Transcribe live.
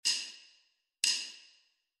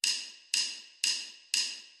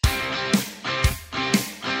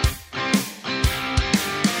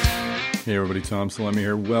Hey everybody, Tom Salemi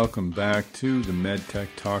here. Welcome back to the MedTech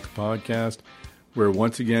Talk podcast. We're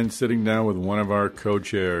once again sitting down with one of our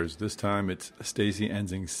co-chairs. This time it's Stacy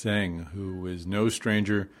Ensign-Seng, who is no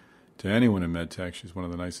stranger to anyone in MedTech. She's one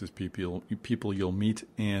of the nicest people you'll meet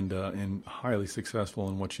and highly successful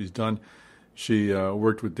in what she's done. She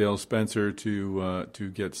worked with Dale Spencer to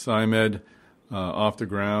get SciMed off the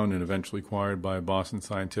ground and eventually acquired by Boston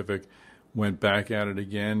Scientific. Went back at it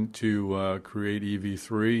again to create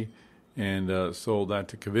EV3 and sold that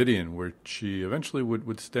to Covidien, where she eventually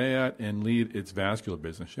would stay at and lead its vascular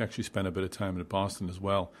business. She actually spent a bit of time at Boston as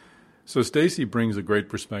well. So Stacy brings a great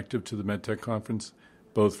perspective to the MedTech conference,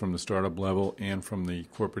 both from the startup level and from the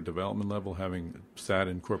corporate development level, having sat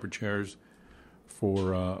in corporate chairs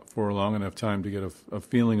for a long enough time to get a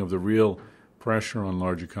feeling of the real pressure on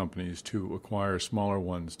larger companies to acquire smaller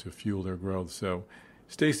ones to fuel their growth. So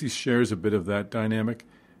Stacy shares a bit of that dynamic.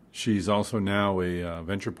 She's also now a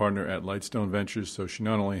venture partner at Lightstone Ventures, so she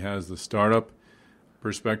not only has the startup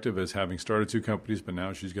perspective as having started two companies, but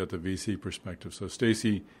now she's got the VC perspective. So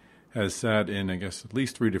Stacy has sat in, I guess, at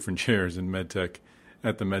least 3 different chairs in MedTech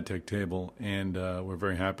at the MedTech table, and we're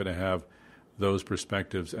very happy to have those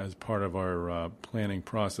perspectives as part of our planning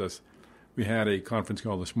process. We had a conference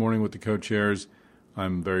call this morning with the co-chairs.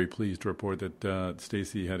 I'm very pleased to report that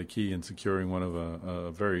Stacy had a key in securing one of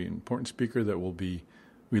a very important speaker that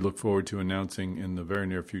we look forward to announcing in the very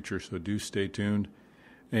near future, so do stay tuned.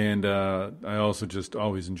 And I also just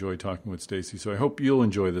always enjoy talking with Stacy, so I hope you'll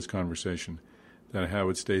enjoy this conversation that I had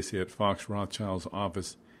with Stacy at Fox Rothschild's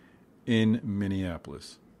office in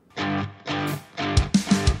Minneapolis.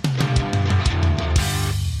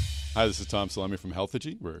 Hi, this is Tom Salemi from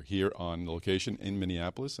Healthigy. We're here on location in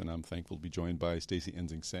Minneapolis, and I'm thankful to be joined by Stacy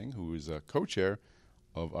Ensign-Seng, who is a co-chair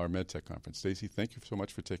of our MedTech conference. Stacy, thank you so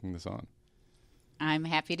much for taking this on. I'm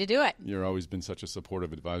happy to do it. You've always been such a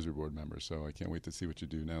supportive advisory board member, so I can't wait to see what you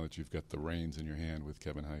do now that you've got the reins in your hand with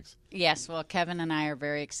Kevin Hykes. Yes, well, Kevin and I are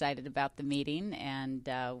very excited about the meeting, and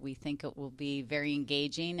we think it will be very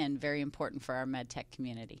engaging and very important for our MedTech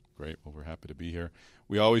community. Great. Well, we're happy to be here.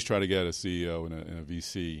 We always try to get a CEO and a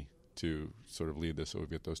VC to sort of lead this, so we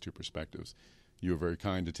get those two perspectives. You were very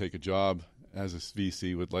kind to take a job as a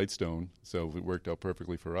VC with Lightstone, so it worked out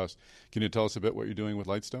perfectly for us. Can you tell us a bit what you're doing with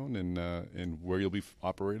Lightstone and where you'll be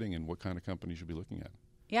operating and what kind of companies you'll be looking at?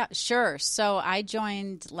 Yeah, sure. So I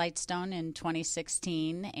joined Lightstone in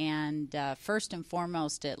 2016, and first and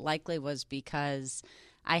foremost, it likely was because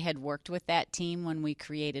I had worked with that team when we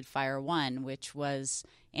created FireOne, which was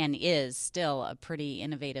and is still a pretty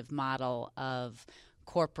innovative model of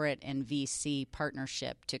corporate and VC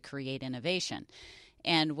partnership to create innovation.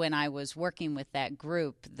 And when I was working with that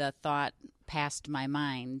group, the thought passed my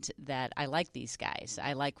mind that I like these guys.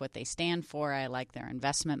 I like what they stand for. I like their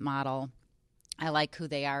investment model. I like who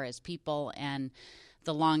they are as people and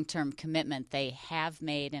the long-term commitment they have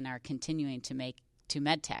made and are continuing to make to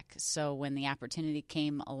MedTech. So when the opportunity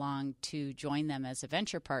came along to join them as a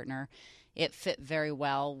venture partner, it fit very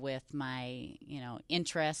well with my,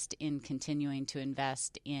 interest in continuing to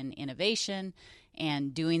invest in innovation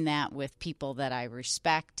and doing that with people that I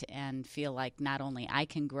respect and feel like not only I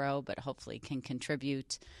can grow, but hopefully can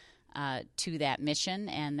contribute to that mission,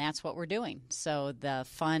 and that's what we're doing. So the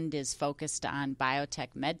fund is focused on biotech,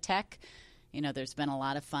 medtech. There's been a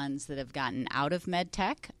lot of funds that have gotten out of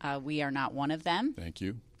medtech. We are not one of them. Thank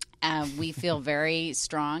you. We feel very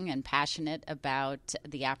strong and passionate about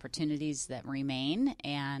the opportunities that remain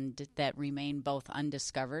and that remain both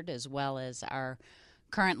undiscovered as well as are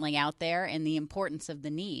currently out there, and the importance of the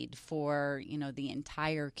need for, the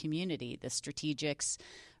entire community, the strategics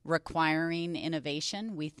requiring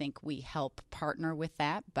innovation. We think we help partner with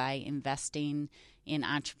that by investing in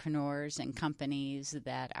entrepreneurs and companies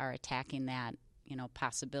that are attacking that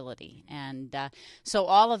possibility. And so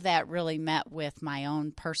all of that really met with my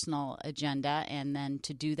own personal agenda, and then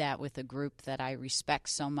to do that with a group that I respect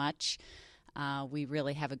so much. We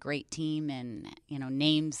really have a great team and,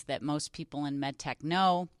 names that most people in MedTech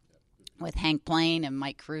know, with Hank Plain and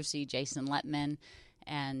Mike Carusi, Jason Lettman.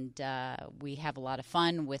 And we have a lot of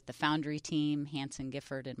fun with the Foundry team, Hanson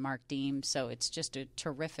Gifford and Mark Deem. So it's just a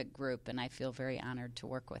terrific group, and I feel very honored to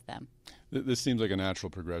work with them. This seems like a natural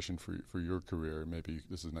progression for your career. Maybe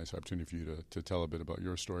this is a nice opportunity for you to tell a bit about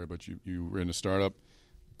your story. But you were in a startup,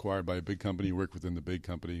 acquired by a big company, you worked within the big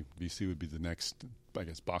company. VC would be the next,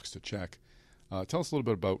 box to check. Tell us a little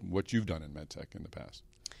bit about what you've done in MedTech in the past.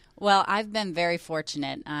 Well, I've been very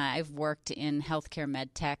fortunate. I've worked in healthcare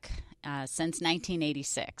MedTech since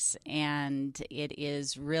 1986, and it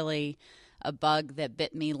is really a bug that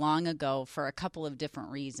bit me long ago for a couple of different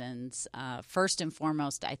reasons. First and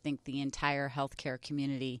foremost, I think the entire healthcare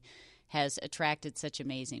community has attracted such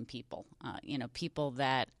amazing people. People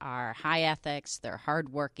that are high ethics, they're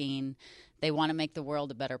hardworking, they want to make the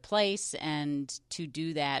world a better place, and to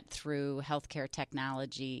do that through healthcare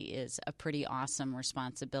technology is a pretty awesome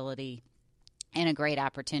responsibility and a great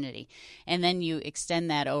opportunity. And then you extend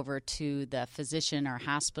that over to the physician or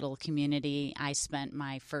hospital community. I spent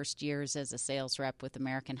my first years as a sales rep with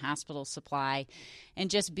American Hospital Supply, and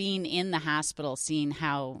just being in the hospital, seeing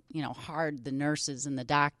how hard the nurses and the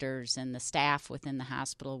doctors and the staff within the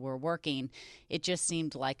hospital were working, it just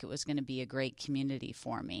seemed like it was going to be a great community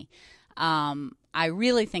for me. I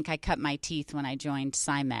really think I cut my teeth when I joined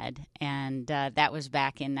SciMed, and that was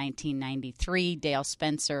back in 1993. Dale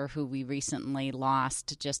Spencer, who we recently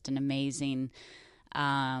lost, just an amazing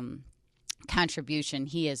contribution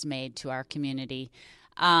he has made to our community.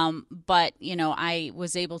 But I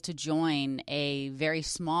was able to join a very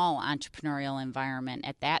small entrepreneurial environment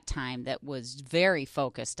at that time that was very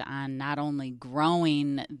focused on not only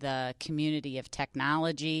growing the community of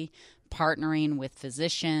technology, partnering with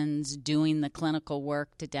physicians, doing the clinical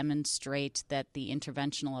work to demonstrate that the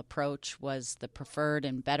interventional approach was the preferred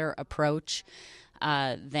and better approach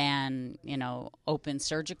than, open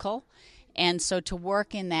surgical. And so to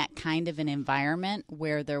work in that kind of an environment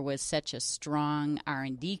where there was such a strong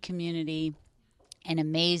R&D community, an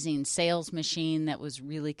amazing sales machine that was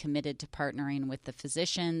really committed to partnering with the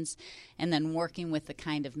physicians, and then working with the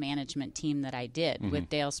kind of management team that I did with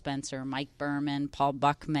Dale Spencer, Mike Berman, Paul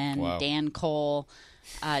Buckman, wow, Dan Cole,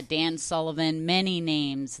 Dan Sullivan, many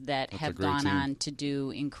names that have gone on to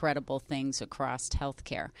do incredible things across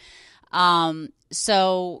healthcare.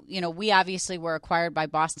 We obviously were acquired by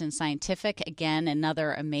Boston Scientific. Again,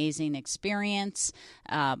 another amazing experience.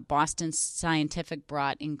 Boston Scientific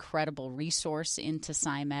brought incredible resource into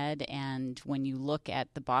SciMed, and when you look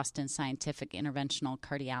at the Boston Scientific interventional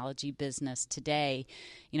cardiology business today,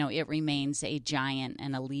 it remains a giant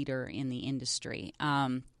and a leader in the industry.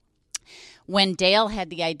 When Dale had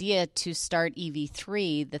the idea to start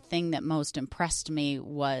EV3, the thing that most impressed me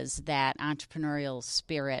was that entrepreneurial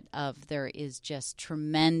spirit of there is just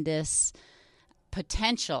tremendous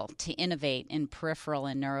potential to innovate in peripheral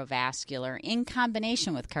and neurovascular in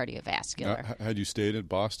combination with cardiovascular. Had you stayed at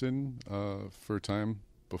Boston for a time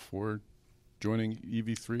before joining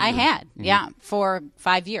EV3? I had, yeah, for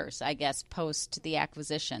 5 years, I guess, post the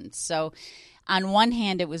acquisition. So on one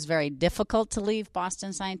hand, it was very difficult to leave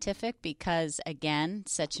Boston Scientific because, again,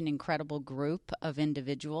 such an incredible group of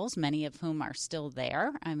individuals, many of whom are still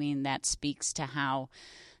there. I mean, that speaks to how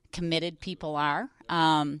committed people are.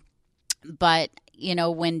 But,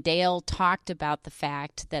 when Dale talked about the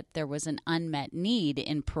fact that there was an unmet need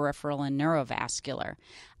in peripheral and neurovascular,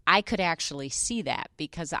 I could actually see that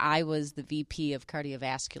because I was the VP of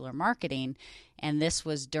cardiovascular marketing, and this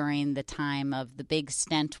was during the time of the big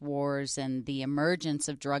stent wars and the emergence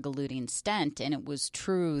of drug-eluting stent, and it was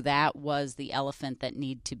true that was the elephant that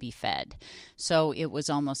needed to be fed. So it was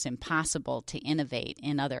almost impossible to innovate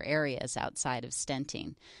in other areas outside of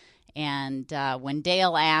stenting. And when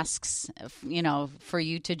Dale asks, for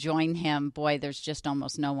you to join him, boy, there's just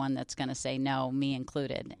almost no one that's going to say no, me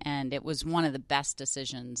included. And it was one of the best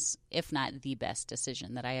decisions, if not the best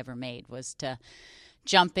decision that I ever made, was to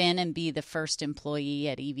jump in and be the first employee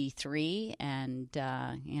at EV3. And,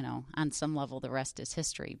 on some level, the rest is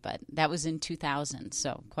history. But that was in 2000,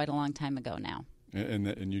 so quite a long time ago now.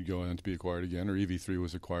 And you'd go on to be acquired again, or EV3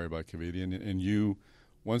 was acquired by Covidien. And you,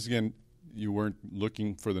 once again, you weren't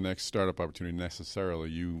looking for the next startup opportunity necessarily.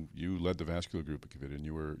 You led the vascular group at Covidien.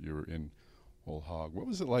 You were in whole hog. What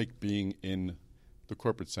was it like being in the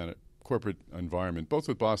corporate environment, both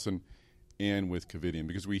with Boston and with Covidien?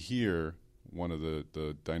 Because we hear one of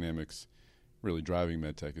the dynamics really driving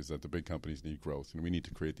medtech is that the big companies need growth, and we need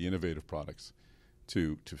to create the innovative products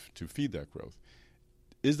to feed that growth.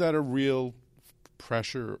 Is that a real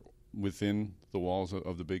pressure within the walls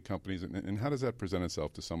of the big companies, and how does that present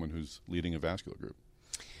itself to someone who's leading a vascular group?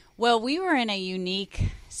 Well, we were in a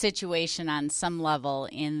unique situation on some level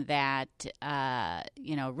in that,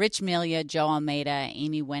 Rich Melia, Joe Almeida,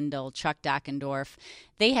 Amy Wendell, Chuck Dockendorf,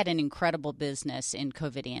 they had an incredible business in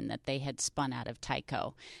Covidien that they had spun out of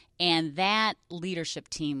Tyco. And that leadership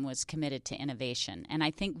team was committed to innovation. And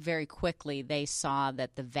I think very quickly they saw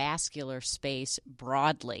that the vascular space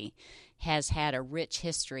broadly has had a rich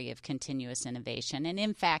history of continuous innovation. And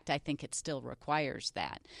in fact, I think it still requires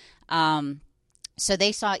that. So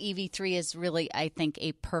they saw EV3 as really, I think,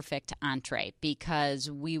 a perfect entree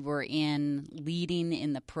because we were leading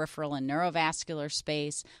in the peripheral and neurovascular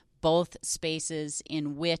space, both spaces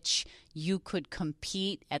in which you could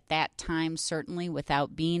compete at that time, certainly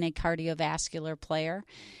without being a cardiovascular player.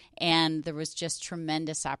 And there was just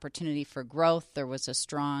tremendous opportunity for growth. There was a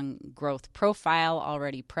strong growth profile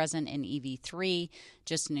already present in EV3,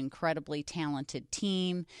 just an incredibly talented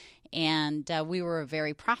team. And we were a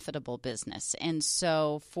very profitable business. And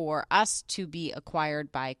so for us to be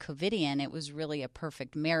acquired by Covidien, it was really a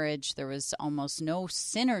perfect marriage. There was almost no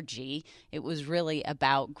synergy. It was really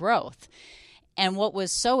about growth. And what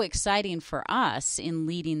was so exciting for us in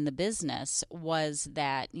leading the business was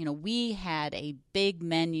that, we had a big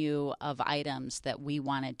menu of items that we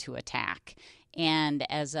wanted to attack. And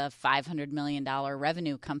as a $500 million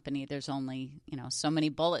revenue company, there's only, so many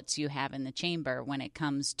bullets you have in the chamber when it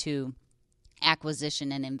comes to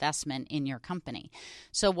acquisition and investment in your company.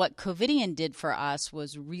 So what Covidien did for us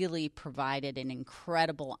was really provided an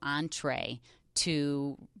incredible entree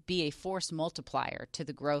to be a force multiplier to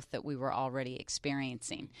the growth that we were already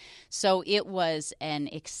experiencing. So it was an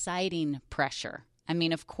exciting pressure. I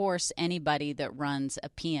mean, of course, anybody that runs a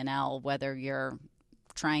P&L, whether you're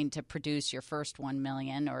trying to produce your first 1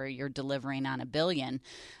 million or you're delivering on $1 billion,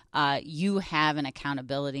 you have an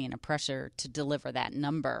accountability and a pressure to deliver that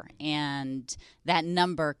number. And that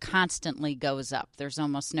number constantly goes up. There's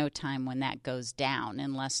almost no time when that goes down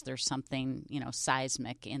unless there's something,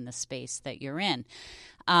 seismic in the space that you're in.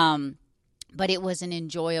 But it was an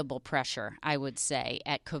enjoyable pressure, I would say,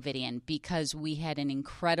 at Covidien because we had an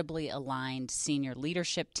incredibly aligned senior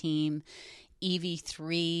leadership team.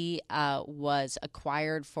 EV3 was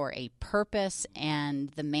acquired for a purpose, and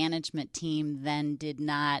the management team then did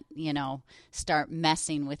not, start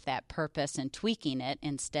messing with that purpose and tweaking it.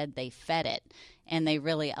 Instead, they fed it, and they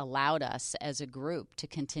really allowed us as a group to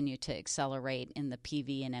continue to accelerate in the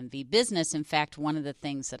PV and MV business. In fact, one of the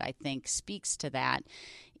things that I think speaks to that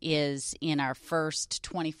is in our first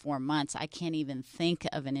 24 months, I can't even think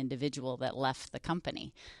of an individual that left the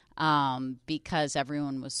company. Because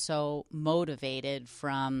everyone was so motivated,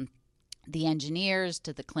 from the engineers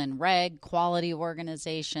to the Clin Reg quality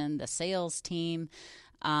organization, the sales team.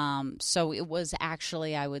 So it was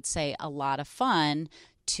actually, I would say, a lot of fun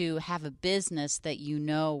to have a business that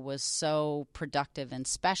was so productive and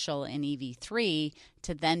special in EV3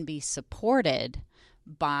 to then be supported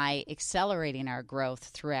by accelerating our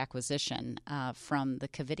growth through acquisition from the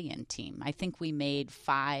Covidien team. I think we made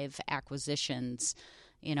 5 acquisitions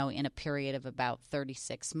in a period of about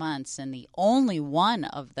 36 months. And the only one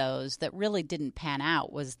of those that really didn't pan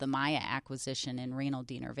out was the Maya acquisition in renal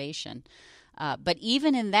denervation. But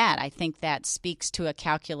even in that, I think that speaks to a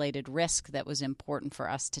calculated risk that was important for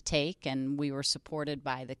us to take. And we were supported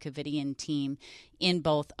by the Covidien team in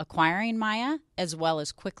both acquiring Maya as well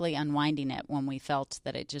as quickly unwinding it when we felt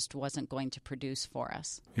that it just wasn't going to produce for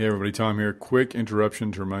us. Hey, everybody, Tom here. Quick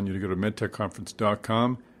interruption to remind you to go to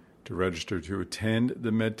medtechconference.com to register to attend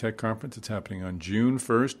the MedTech Conference. It's happening on June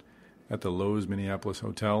 1st at the Lowe's Minneapolis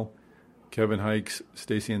Hotel. Kevin Hykes,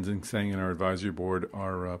 Stacy Enzingseng, and our advisory board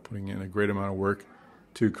are putting in a great amount of work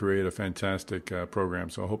to create a fantastic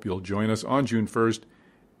program. So I hope you'll join us on June 1st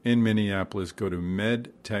in Minneapolis. Go to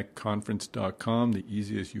medtechconference.com, the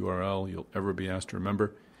easiest URL you'll ever be asked to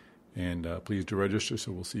remember. And please do register,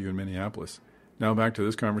 so we'll see you in Minneapolis. Now back to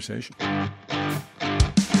this conversation.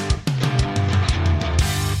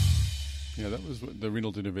 Yeah, that was the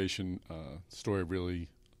renal denervation story really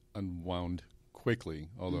unwound quickly,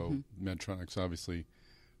 although Medtronic's obviously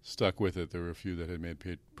stuck with it. There were a few that had made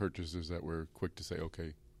purchases that were quick to say,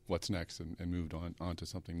 okay, what's next, and moved on to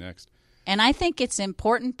something next. And I think it's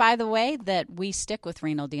important, by the way, that we stick with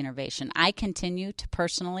renal denervation. I continue to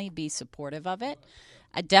personally be supportive of it,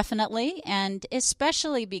 definitely, and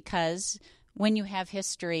especially because when you have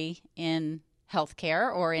history in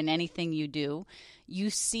healthcare or in anything you do, you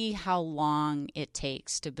see how long it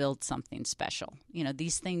takes to build something special.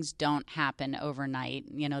 These things don't happen overnight.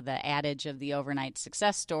 The adage of the overnight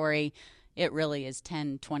success story, it really is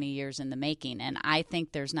 10, 20 years in the making. And I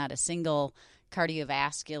think there's not a single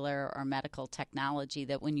cardiovascular or medical technology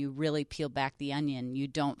that when you really peel back the onion, you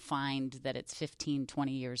don't find that it's 15,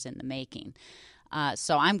 20 years in the making.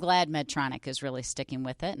 So I'm glad Medtronic is really sticking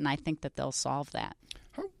with it, and I think that they'll solve that.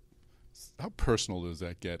 How personal does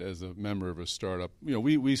that get as a member of a startup?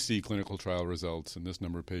 We see clinical trial results, and this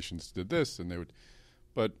number of patients did this,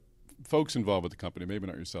 but folks involved with the company, maybe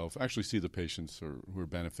not yourself, actually see the patients who are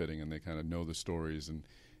benefiting, and they kind of know the stories,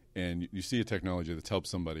 and you see a technology that's helped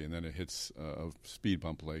somebody, and then it hits a speed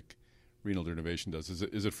bump like renal denervation does.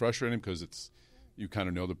 Is it frustrating because you kind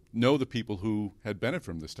of know the people who had benefited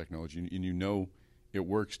from this technology, and it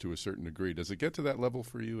works to a certain degree? Does it get to that level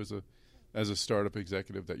for you as a startup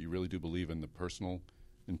executive that you really do believe in the personal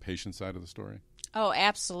and patient side of the story? Oh,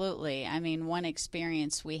 absolutely. I mean, one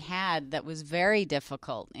experience we had that was very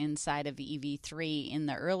difficult inside of EV3 in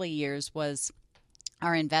the early years was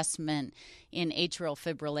our investment in atrial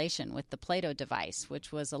fibrillation with the Plato device,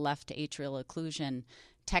 which was a left atrial occlusion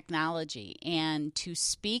technology. And to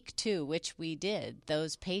speak to, which we did,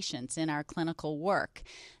 those patients in our clinical work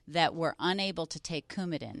that were unable to take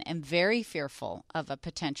Coumadin and very fearful of a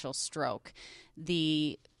potential stroke,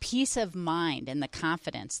 the peace of mind and the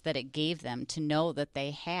confidence that it gave them to know that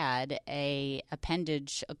they had a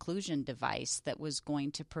appendage occlusion device that was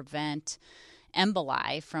going to prevent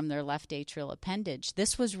emboli from their left atrial appendage.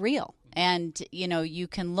 This was real. And, you know, you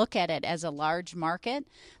can look at it as a large market,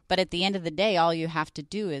 but at the end of the day, all you have to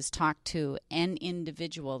do is talk to an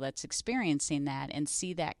individual that's experiencing that and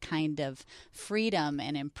see that kind of freedom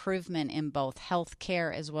and improvement in both health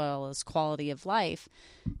care as well as quality of life.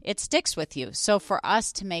 It sticks with you. So for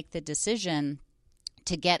us to make the decision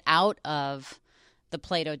to get out of the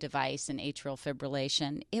Plato device and atrial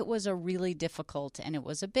fibrillation, it was a really difficult and it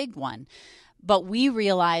was a big one. But we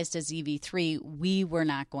realized as EV3, we were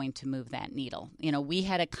not going to move that needle. You know, we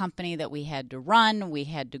had a company that we had to run, we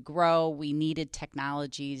had to grow, we needed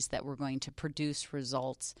technologies that were going to produce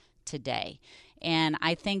results today. And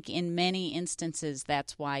I think in many instances,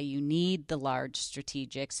 that's why you need the large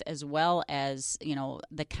strategics as well as, you know,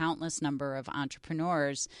 the countless number of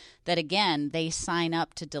entrepreneurs that, again, they sign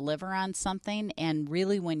up to deliver on something. And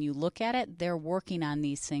really, when you look at it, they're working on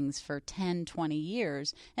these things for 10, 20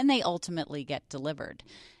 years, and they ultimately get delivered.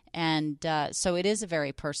 And so it is a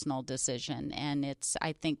very personal decision. And it's,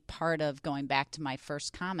 I think, part of going back to my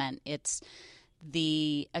first comment, it's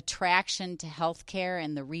the attraction to healthcare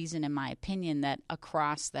and the reason, in my opinion, that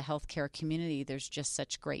across the healthcare community there's just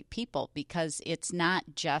such great people, because it's not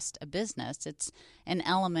just a business, it's an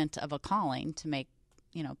element of a calling to make,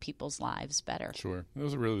 you know, people's lives better. Sure.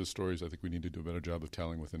 Those are really the stories I think we need to do a better job of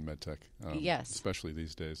telling within MedTech, yes, especially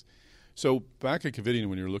these days. So back at Covidien,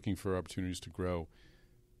 when you're looking for opportunities to grow,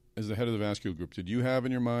 as the head of the vascular group, did you have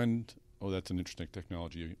in your mind, oh, that's an interesting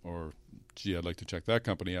technology, or gee, I'd like to check that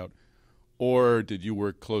company out? Or did you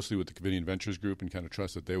work closely with the Covidien Ventures Group and kind of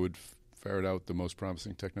trust that they would ferret out the most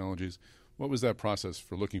promising technologies? What was that process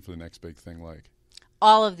for looking for the next big thing like?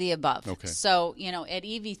 All of the above. Okay. So, you know, at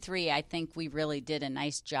EV3, I think we really did a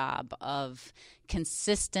nice job of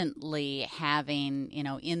consistently having, you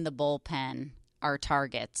know, in the bullpen our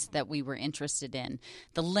targets that we were interested in.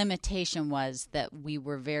 The limitation was that we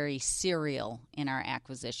were very serial in our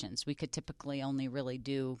acquisitions. We could typically only really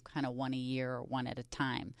do kind of one a year or one at a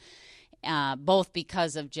time. Both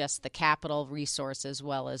because of just the capital resource as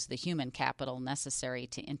well as the human capital necessary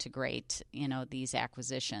to integrate, you know, these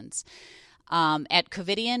acquisitions. At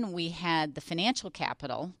Covidien, we had the financial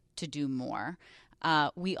capital to do more.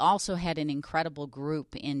 We also had an incredible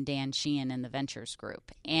group in Dan Sheehan and the Ventures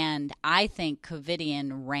Group. And I think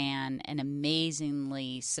Covidien ran an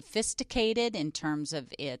amazingly sophisticated in terms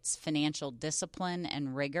of its financial discipline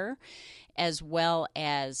and rigor, as well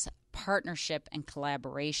as partnership and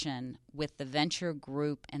collaboration with the venture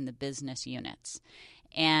group and the business units.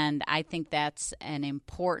 And I think that's an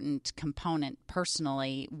important component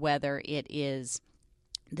personally, whether it is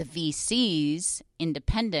the VCs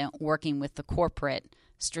independent working with the corporate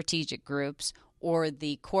strategic groups or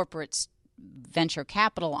the corporate venture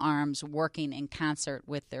capital arms working in concert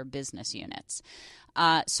with their business units.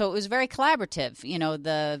 So it was very collaborative. You know,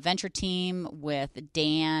 the venture team with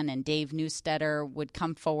Dan and Dave Neustetter would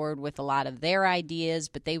come forward with a lot of their ideas,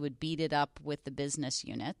 but they would beat it up with the business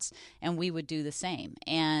units, and we would do the same.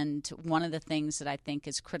 And one of the things that I think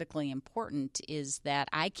is critically important is that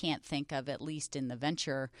I can't think of, at least in the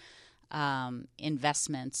venture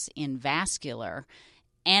investments in vascular,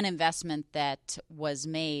 an investment that was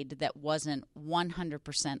made that wasn't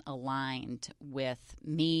 100% aligned with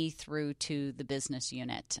me through to the business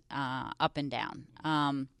unit, up and down.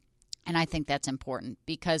 And I think that's important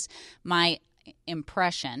because my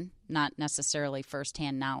impression, not necessarily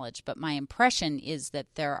firsthand knowledge, but my impression is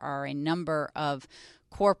that there are a number of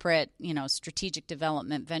corporate, you know, strategic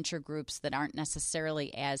development venture groups that aren't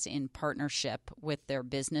necessarily as in partnership with their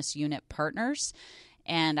business unit partners.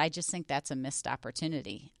 And I just think that's a missed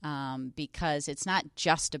opportunity because it's not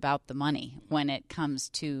just about the money when it comes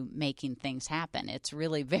to making things happen. It's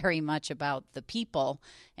really very much about the people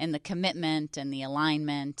and the commitment and the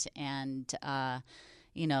alignment and,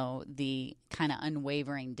 you know, the kind of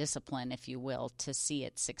unwavering discipline, if you will, to see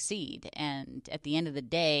it succeed. And at the end of the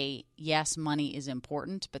day, yes, money is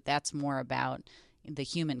important, but that's more about the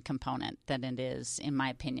human component than it is, in my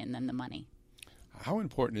opinion, than the money. How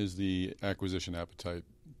important is the acquisition appetite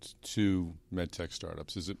to medtech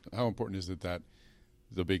startups? How important is it that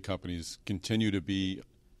the big companies continue to be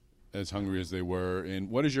as hungry as they were. And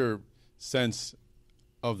what is your sense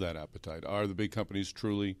of that appetite? Are the big companies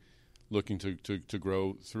truly looking to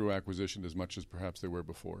grow through acquisition as much as perhaps they were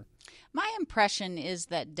before? My impression is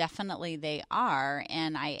that definitely they are,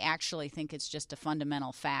 and I actually think it's just a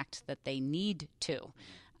fundamental fact that they need to.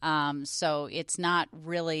 So it's not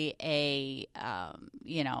really a,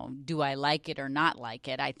 do I like it or not like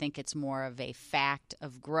it? I think it's more of a fact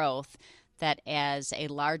of growth that as a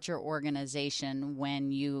larger organization,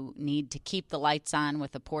 when you need to keep the lights on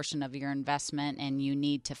with a portion of your investment and you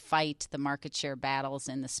need to fight the market share battles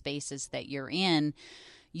in the spaces that you're in,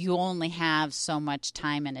 you only have so much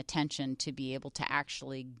time and attention to be able to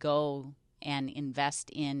actually go and invest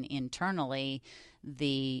in internally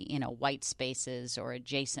the white spaces or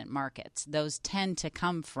adjacent markets. Those tend to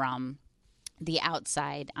come from the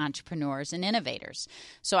outside entrepreneurs and innovators.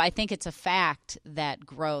 So I think it's a fact that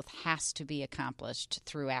growth has to be accomplished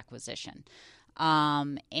through acquisition.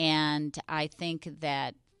 And I think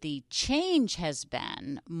that the change has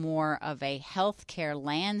been more of a healthcare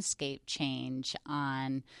landscape change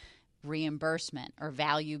on reimbursement or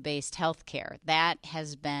value-based healthcare. That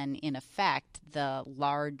has been, in effect, the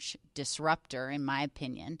large disruptor, in my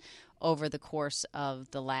opinion, over the course of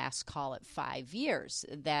the last, call it 5 years,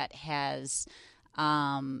 that has,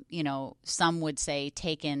 some would say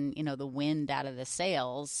taken, the wind out of the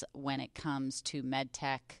sails when it comes to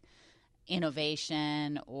medtech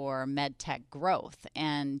innovation or medtech growth.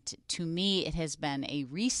 And to me, it has been a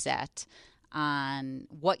reset on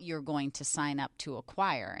what you're going to sign up to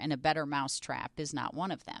acquire, and a better mousetrap is not one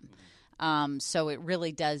of them. So it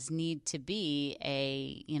really does need to be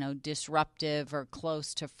a, disruptive or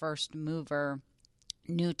close to first mover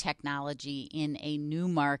new technology in a new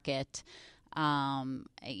market,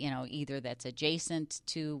 either that's adjacent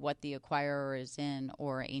to what the acquirer is in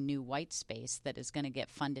or a new white space that is going to get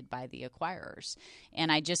funded by the acquirers.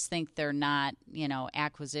 And I just think they're not,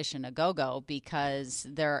 acquisition a go-go, because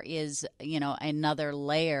there is, another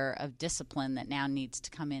layer of discipline that now needs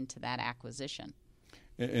to come into that acquisition.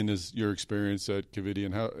 And is your experience at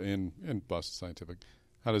Covidien and Boston Scientific,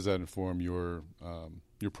 how does that inform your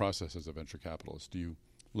process as a venture capitalist? Do you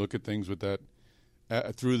look at things with that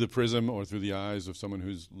through the prism or through the eyes of someone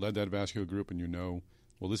who's led that vascular group, and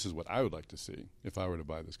well, this is what I would like to see if I were to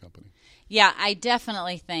buy this company? Yeah, I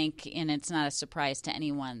definitely think, and it's not a surprise to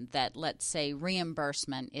anyone, that let's say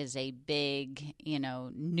reimbursement is a big,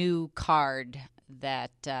 new card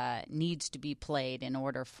that needs to be played in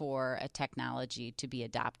order for a technology to be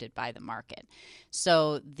adopted by the market.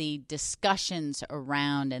 So the discussions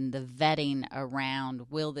around and the vetting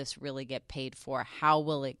around, will this really get paid for? How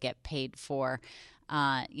will it get paid for?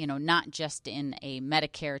 Not just in a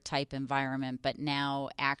Medicare type environment, but now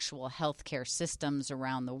actual healthcare systems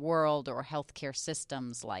around the world, or healthcare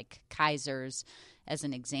systems like Kaiser's, as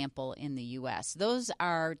an example, in the U.S. Those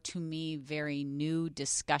are, to me, very new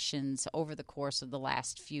discussions over the course of the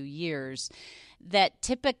last few years that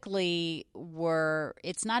typically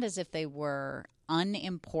it's not as if they were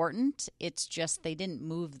unimportant. It's just they didn't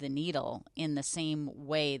move the needle in the same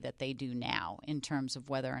way that they do now in terms of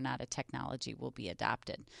whether or not a technology will be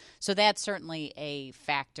adopted. So that's certainly a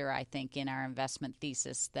factor, I think, in our investment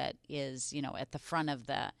thesis that is, at the front of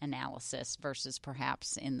the analysis versus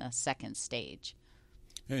perhaps in the second stage.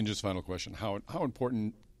 And just final question, how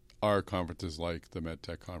important are conferences like the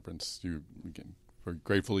MedTech Conference? We're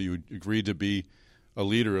grateful you agreed to be a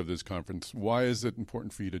leader of this conference. Why is it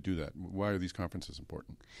important for you to do that? Why are these conferences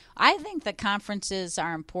important? I think the conferences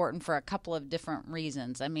are important for a couple of different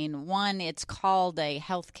reasons. I mean, one, it's called a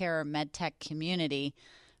healthcare medtech community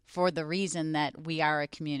for the reason that we are a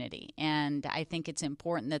community. And I think it's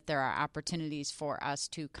important that there are opportunities for us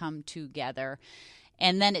to come together.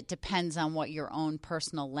 And then it depends on what your own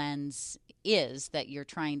personal lens is that you're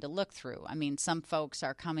trying to look through. I mean, some folks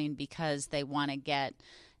are coming because they want to get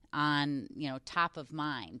on, top of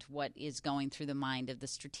mind, what is going through the mind of the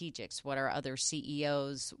strategics, what are other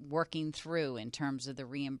CEOs working through in terms of the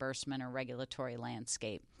reimbursement or regulatory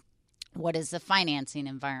landscape. What is the financing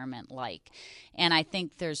environment like? And I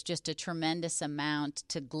think there's just a tremendous amount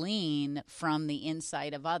to glean from the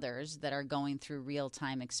insight of others that are going through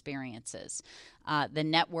real-time experiences. The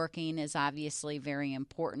networking is obviously very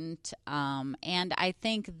important. And I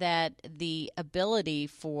think that the ability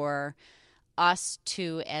for us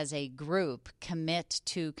to, as a group, commit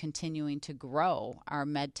to continuing to grow our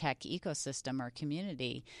medtech ecosystem or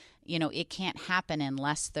community it can't happen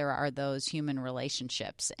unless there are those human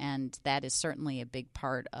relationships. And that is certainly a big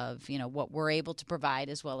part of, what we're able to provide,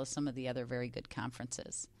 as well as some of the other very good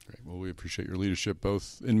conferences. Great. Well, we appreciate your leadership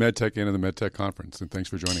both in MedTech and in the MedTech Conference. And thanks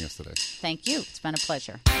for joining us today. Thank you. It's been a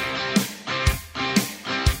pleasure.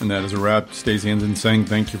 And that is a wrap. Stacey Ensign saying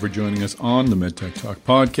thank you for joining us on the MedTech Talk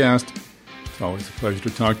podcast. It's always a pleasure to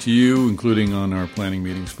talk to you, including on our planning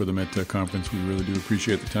meetings for the MedTech Conference. We really do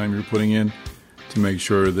appreciate the time you're putting in to make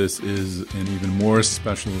sure this is an even more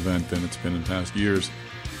special event than it's been in past years.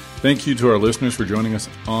 Thank you to our listeners for joining us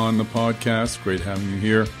on the podcast. Great having you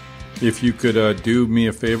here. If you could do me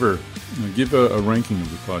a favor, give a ranking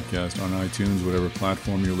of the podcast on iTunes, whatever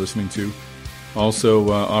platform you're listening to. Also,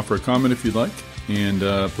 offer a comment if you'd like. And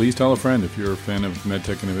please tell a friend if you're a fan of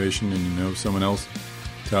MedTech Innovation and you know someone else.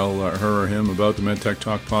 Tell her or him about the MedTech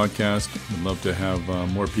Talk podcast. We'd love to have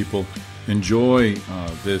more people enjoy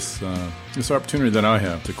this opportunity that I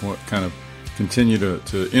have to kind of continue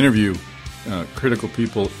to interview critical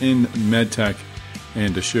people in MedTech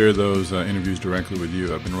and to share those interviews directly with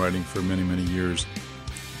you. I've been writing for many, many years.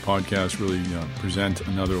 Podcasts really present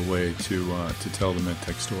another way to tell the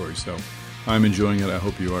MedTech story. So I'm enjoying it. I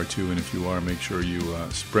hope you are too. And if you are, make sure you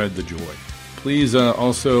spread the joy. Please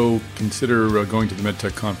also consider going to the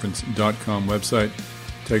medtechconference.com website.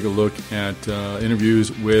 Take a look at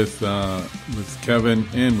interviews with Kevin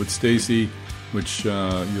and with Stacey, which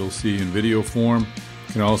you'll see in video form.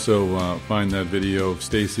 You can also find that video of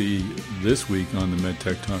Stacey this week on the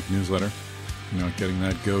MedTech Talk newsletter. If you're not getting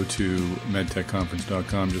that, go to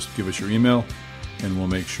medtechconference.com. Just give us your email, and we'll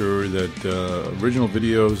make sure that original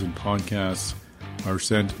videos and podcasts are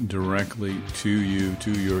sent directly to you,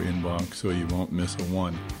 to your inbox, so you won't miss a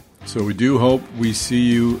one. So we do hope we see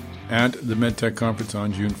you at the MedTech Conference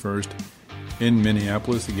on June 1st in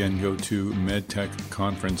Minneapolis. Again, go to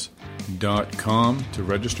medtechconference.com to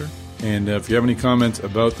register. And if you have any comments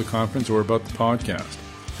about the conference or about the podcast,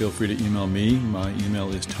 feel free to email me. My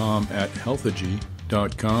email is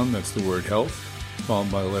tom@healthigy.com. That's the word health,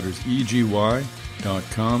 followed by the letters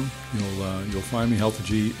EGY.com. You'll find me.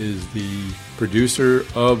 Healthigy is the producer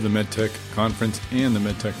of the MedTech Conference and the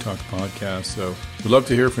MedTech Talk podcast. So we'd love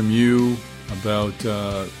to hear from you about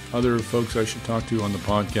other folks I should talk to on the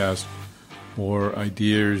podcast, or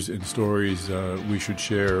ideas and stories we should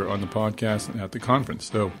share on the podcast and at the conference.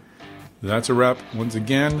 So that's a wrap. Once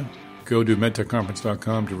again, go to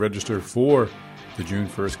medtechconference.com to register for the June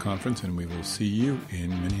 1st conference, and we will see you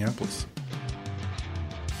in Minneapolis.